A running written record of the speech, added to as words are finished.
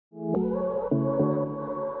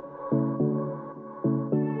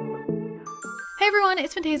everyone,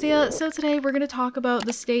 it's Fantayzia. So today we're going to talk about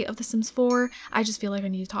the state of The Sims 4. I just feel like I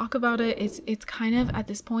need to talk about it. It's kind of, at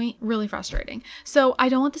this point, really frustrating. So I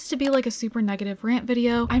don't want this to be like a super negative rant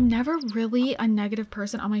video. I'm never really a negative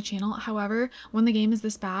person on my channel. However, when the game is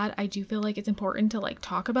this bad, I do feel like it's important to like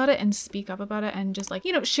talk about it and speak up about it and just like,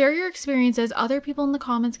 you know, share your experiences. Other people in the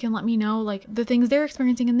comments can let me know like the things they're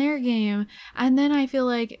experiencing in their game. And then I feel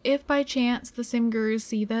like if by chance the sim gurus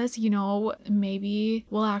see this, you know, maybe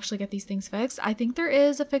we'll actually get these things fixed. I think there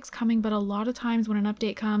is a fix coming, but a lot of times when an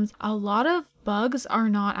update comes, a lot of bugs are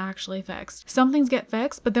not actually fixed. Some things get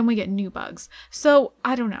fixed, but then we get new bugs. So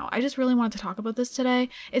I don't know. I just really wanted to talk about this today.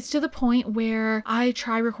 It's to the point where I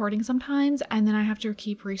try recording sometimes and then I have to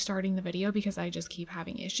keep restarting the video because I just keep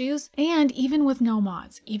having issues. And even with no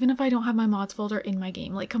mods, even if I don't have my mods folder in my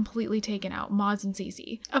game, like completely taken out, mods and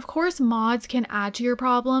CC. Of course, mods can add to your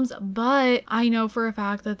problems, but I know for a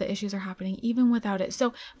fact that the issues are happening even without it.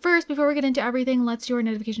 So first, before we get into everything, let's do our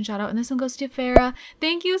notification shout out. And this one goes to Farah.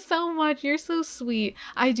 Thank you so much. You're so sweet.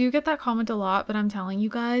 I do get that comment a lot, but I'm telling you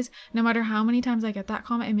guys, no matter how many times I get that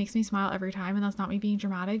comment, it makes me smile every time. And that's not me being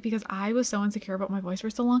dramatic, because I was so insecure about my voice for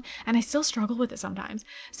so long and I still struggle with it sometimes.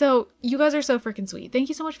 So you guys are so freaking sweet. Thank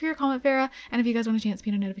you so much for your comment, Farah. And if you guys want a chance to be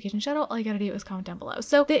in a notification shout out, all you gotta do is comment down below.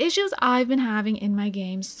 So the issues I've been having in my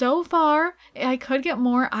game so far, I could get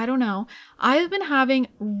more, I don't know. I've been having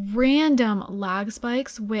random lag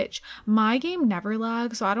spikes, which my game never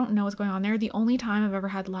lags, so I don't know what's going on there. The only time I've ever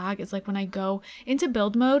had lag is like when I go into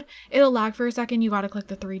build mode, it'll lag for a second, you gotta click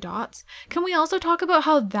the 3 dots. Can we also talk about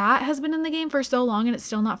how that has been in the game for so long and it's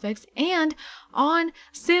still not fixed? And on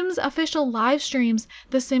Sims official live streams,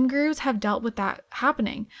 the sim gurus have dealt with that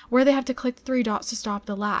happening, where they have to click the 3 dots to stop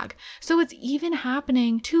the lag. So it's even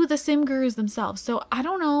happening to the sim gurus themselves. So I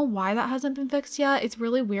don't know why that hasn't been fixed yet. It's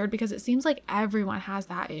really weird because it seems like everyone has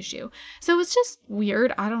that issue. So it's just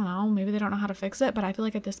weird. I don't know. Maybe they don't know how to fix it, but I feel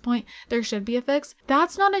like at this point there should be a fix.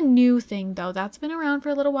 That's not a new thing though. That's been around for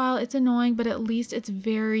a little while. It's annoying, but at least it's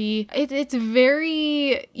very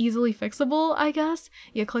easily fixable, I guess.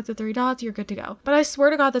 You click the 3 dots, you're good to go. But I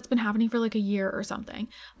swear to God, that's been happening for like a year or something.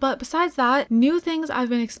 But besides that, new things I've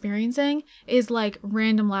been experiencing is like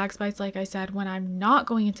random lag spikes, like I said, when I'm not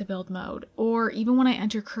going into build mode, or even when I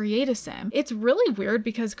enter create a sim. It's really weird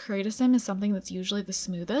because create a sim is something that's usually the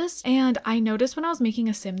smoothest. And I noticed when I was making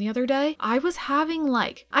a sim the other day, I was having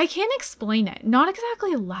like, I can't explain it, not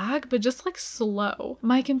exactly lag, but just like slow.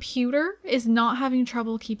 My computer is not having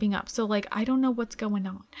trouble keeping up. So like, I don't know what's going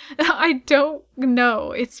on. I don't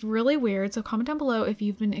know. It's really weird. So comment down below if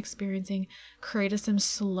you've been experiencing create a sim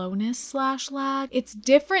slowness / lag. It's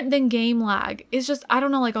different than game lag. It's just, I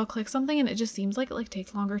don't know, like I'll click something and it just seems like it like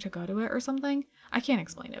takes longer to go to it or something. I can't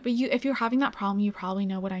explain it, but if you're having that problem, you probably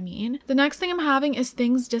know what I mean. The next thing I'm having is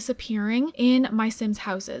things disappearing in my Sims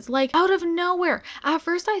houses, like out of nowhere. At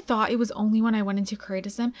first I thought it was only when I went into create a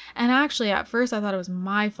sim, and actually at first I thought it was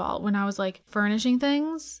my fault when I was like furnishing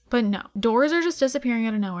things, but no, doors are just disappearing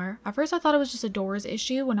out of nowhere. At first I thought it was just a doors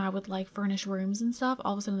issue when I would like furnish rooms and stuff,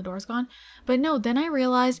 all of a sudden the door's gone. But no, then I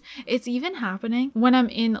realized it's even happening when I'm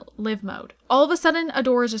in live mode. All of a sudden a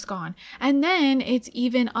door is just gone. And then it's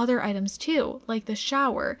even other items too, like the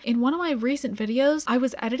shower. In one of my recent videos, I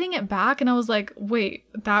was editing it back and I was like, wait,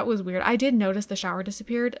 that was weird. I did notice the shower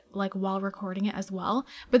disappeared like while recording it as well.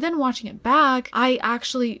 But then watching it back, I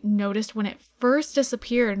actually noticed when it first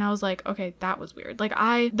disappeared and I was like, okay, that was weird. Like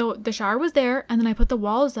the shower was there and then I put the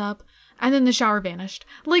walls up and then the shower vanished,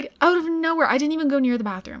 like out of nowhere. I didn't even go near the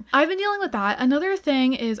bathroom. I've been dealing with that. Another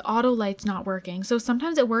thing is auto lights not working. So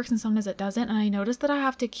sometimes it works and sometimes it doesn't. And I noticed that I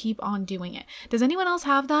have to keep on doing it. Does anyone else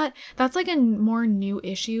have that? That's like a more new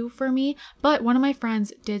issue for me. But one of my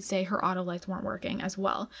friends did say her auto lights weren't working as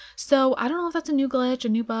well. So I don't know if that's a new glitch, a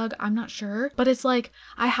new bug. I'm not sure. But it's like,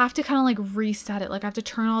 I have to kind of like reset it. Like I have to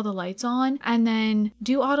turn all the lights on and then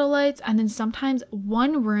do auto lights. And then sometimes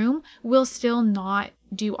one room will still not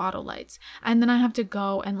do auto lights, and then I have to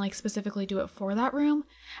go and like specifically do it for that room,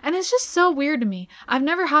 and it's just so weird to me. I've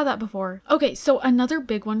never had that before. Okay, so another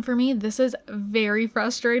big one for me, this is very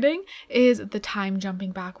frustrating, is the time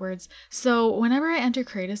jumping backwards. So whenever I enter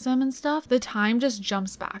create a sim and stuff, the time just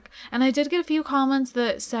jumps back, and I did get a few comments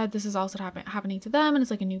that said this is also happening to them and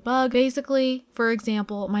it's like a new bug. Basically, for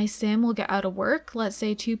example, my sim will get out of work, let's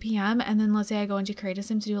say 2 p.m, and then let's say I go into create a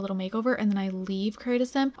sim to do a little makeover, and then I leave create a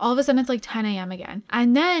sim, all of a sudden it's like 10 a.m. again.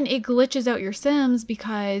 And then it glitches out your sims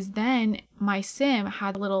because then my sim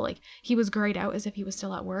had a little like, he was grayed out as if he was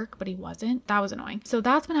still at work, but he wasn't. That was annoying. So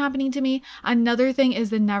that's been happening to me. Another thing is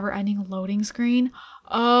the never ending loading screen.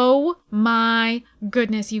 Oh my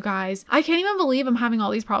goodness, you guys. I can't even believe I'm having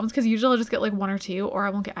all these problems because usually I'll just get like 1 or 2 or I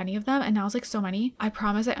won't get any of them. And now it's like so many. I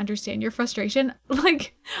promise I understand your frustration.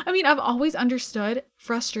 Like, I mean, I've always understood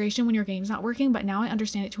frustration when your game's not working, but now I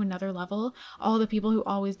understand it to another level. All the people who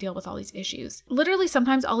always deal with all these issues. Literally,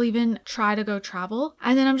 sometimes I'll even try to go travel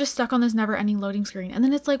and then I'm just stuck on this never ending loading screen. And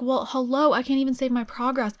then it's like, well, hello, I can't even save my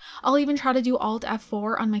progress. I'll even try to do Alt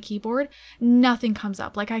F4 on my keyboard. Nothing comes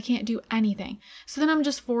up. Like I can't do anything. So then I'm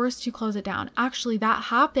just forced to close it down. Actually, that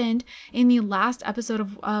happened in the last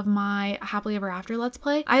episode of my Happily Ever After Let's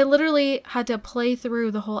Play. I literally had to play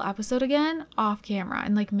through the whole episode again off camera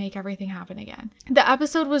and like make everything happen again. The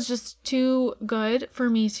episode was just too good for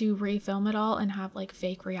me to refilm it all and have like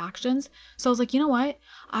fake reactions. So I was like, you know what?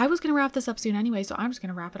 I was going to wrap this up soon anyway, so I'm just going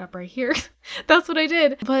to wrap it up right here. That's what I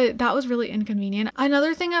did. But that was really inconvenient.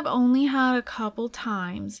 Another thing I've only had a couple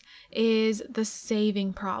times is the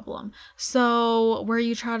saving problem. So where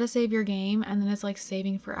you try to save your game and then it's like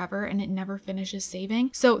saving forever and it never finishes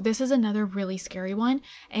saving. So this is another really scary one.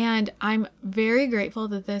 And I'm very grateful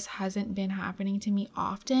that this hasn't been happening to me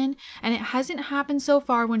often. And it hasn't happened so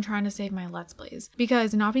far when trying to save my Let's Plays.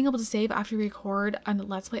 Because not being able to save after you record a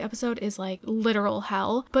Let's Play episode is like literal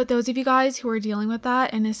hell. But those of you guys who are dealing with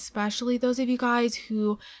that, and especially those of you guys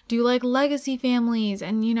who do like legacy families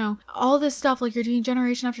and you know, all this stuff, like you're doing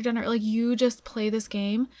generation after generation, like you just play this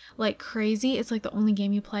game like crazy. It's like the only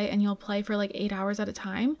game you play and you'll play for like 8 hours at a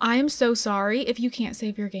time. I am so sorry if you can't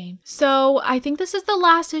save your game. So I think this is the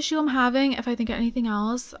last issue I'm having. If I think of anything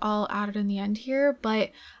else, I'll add it in the end here.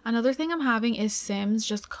 But another thing I'm having is Sims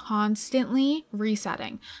just constantly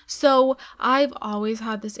resetting. So I've always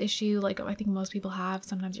had this issue, like I think most people have.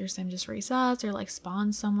 Sometimes your sim just resets or like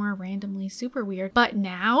spawns somewhere randomly, super weird. But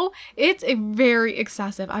now it's very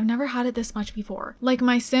excessive. I've never had it this much before. Like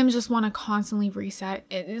my sims just want to constantly reset.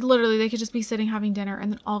 Literally, they could just be sitting having dinner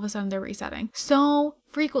and then all of a sudden they're resetting so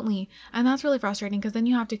frequently, and that's really frustrating because then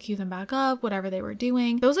you have to queue them back up, whatever they were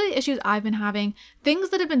doing. Those are the issues I've been having. Things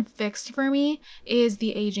that have been fixed for me is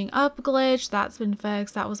the aging up glitch. That's been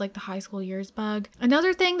fixed. That was like the high school years bug.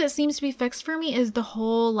 Another thing that seems to be fixed for me is the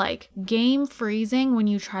whole like game freezing when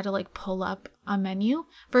you try to like pull up a menu.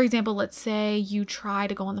 For example, let's say you try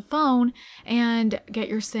to go on the phone and get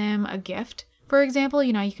your sim a gift. For example,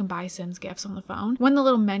 you know, you can buy Sims gifts on the phone. When the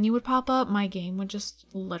little menu would pop up, my game would just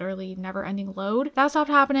literally never ending load. That stopped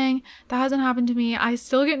happening. That hasn't happened to me. I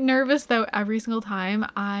still get nervous though every single time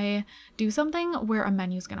I do something where a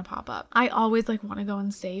menu is going to pop up. I always like want to go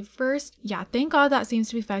and save first. Yeah, thank God that seems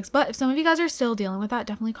to be fixed. But if some of you guys are still dealing with that,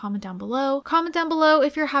 definitely comment down below. Comment down below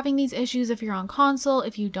if you're having these issues, if you're on console,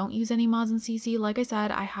 if you don't use any mods in CC. Like I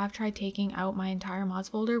said, I have tried taking out my entire mods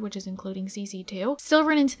folder, which is including CC too. Still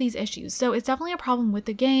run into these issues. So it's definitely a problem with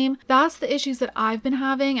the game. That's the issues that I've been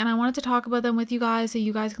having, and I wanted to talk about them with you guys so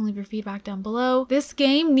you guys can leave your feedback down below. This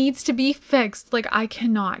game needs to be fixed. Like I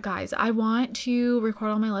cannot, guys. I want to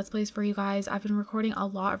record all my Let's Plays for you guys. I've been recording a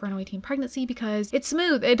lot of Runaway Teen Pregnancy because it's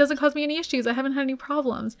smooth. It doesn't cause me any issues. I haven't had any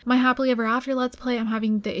problems. My Happily Ever After Let's Play, I'm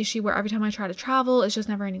having the issue where every time I try to travel, it's just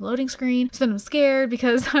never any loading screen. So then I'm scared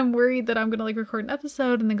because I'm worried that I'm gonna like record an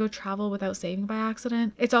episode and then go travel without saving by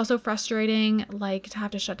accident. It's also frustrating like to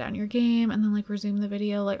have to shut down your game and then like resume the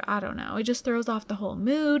video. Like I don't know, it just throws off the whole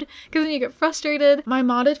mood because then you get frustrated. My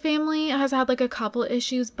modded family has had like a couple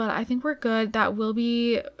issues, but I think we're good. That will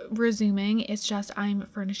be resuming. It's just I'm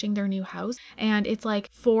furnishing their new house and it's like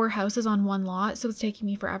 4 houses on one lot, so it's taking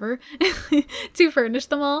me forever to furnish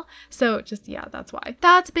them all. So just yeah, that's why.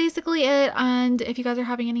 That's basically it. And if you guys are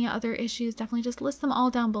having any other issues, definitely just list them all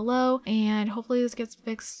down below and hopefully this gets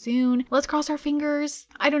fixed soon. Let's cross our fingers.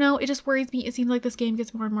 I don't know, it just worries me. It seems like this game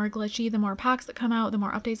gets more and more glitchy the more packs that come out, the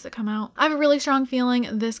more updates that come out. I have a really strong feeling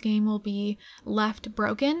this game will be left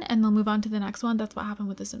broken and they'll move on to the next one. That's what happened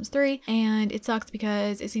with The Sims 3, and it sucks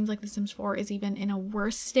because it seems like The Sims 4 is even in a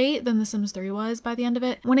worse state than The Sims 3 was by the end of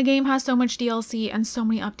it. When a game has so much DLC and so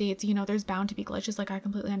many updates, you know, there's bound to be glitches. Like I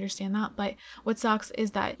completely understand that, but what sucks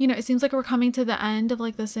is that, you know, it seems like we're coming to the end of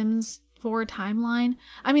like The Sims 4 timeline.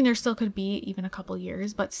 I mean, there still could be even a couple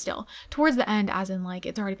years, but still towards the end, as in like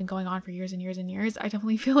it's already been going on for years and years and years. I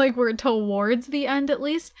definitely feel like we're towards the end, at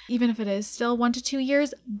least, even if it is still 1 to 2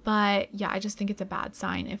 years. But yeah, I just think it's a bad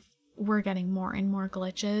sign if we're getting more and more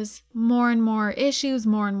glitches, more and more issues,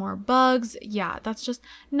 more and more bugs. Yeah, that's just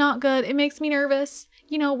not good. It makes me nervous.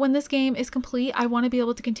 You know, when this game is complete, I want to be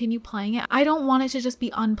able to continue playing it. I don't want it to just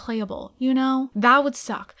be unplayable, you know? That would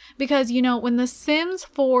suck. Because, you know, when The Sims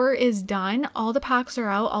 4 is done, all the packs are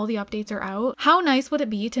out, all the updates are out. How nice would it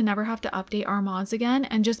be to never have to update our mods again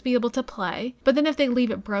and just be able to play? But then if they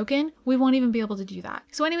leave it broken, we won't even be able to do that.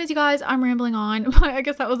 So anyways, you guys, I'm rambling on, but I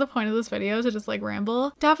guess that was the point of this video, to just like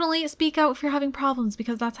ramble. Definitely speak out if you're having problems,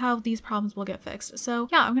 because that's how these problems will get fixed. So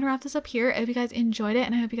yeah, I'm gonna wrap this up here. I hope you guys enjoyed it,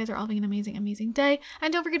 and I hope you guys are all having an amazing, amazing day.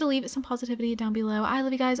 And don't forget to leave some positivity down below. I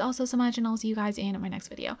love you guys also so much, and I'll see you guys in my next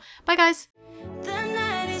video. Bye guys!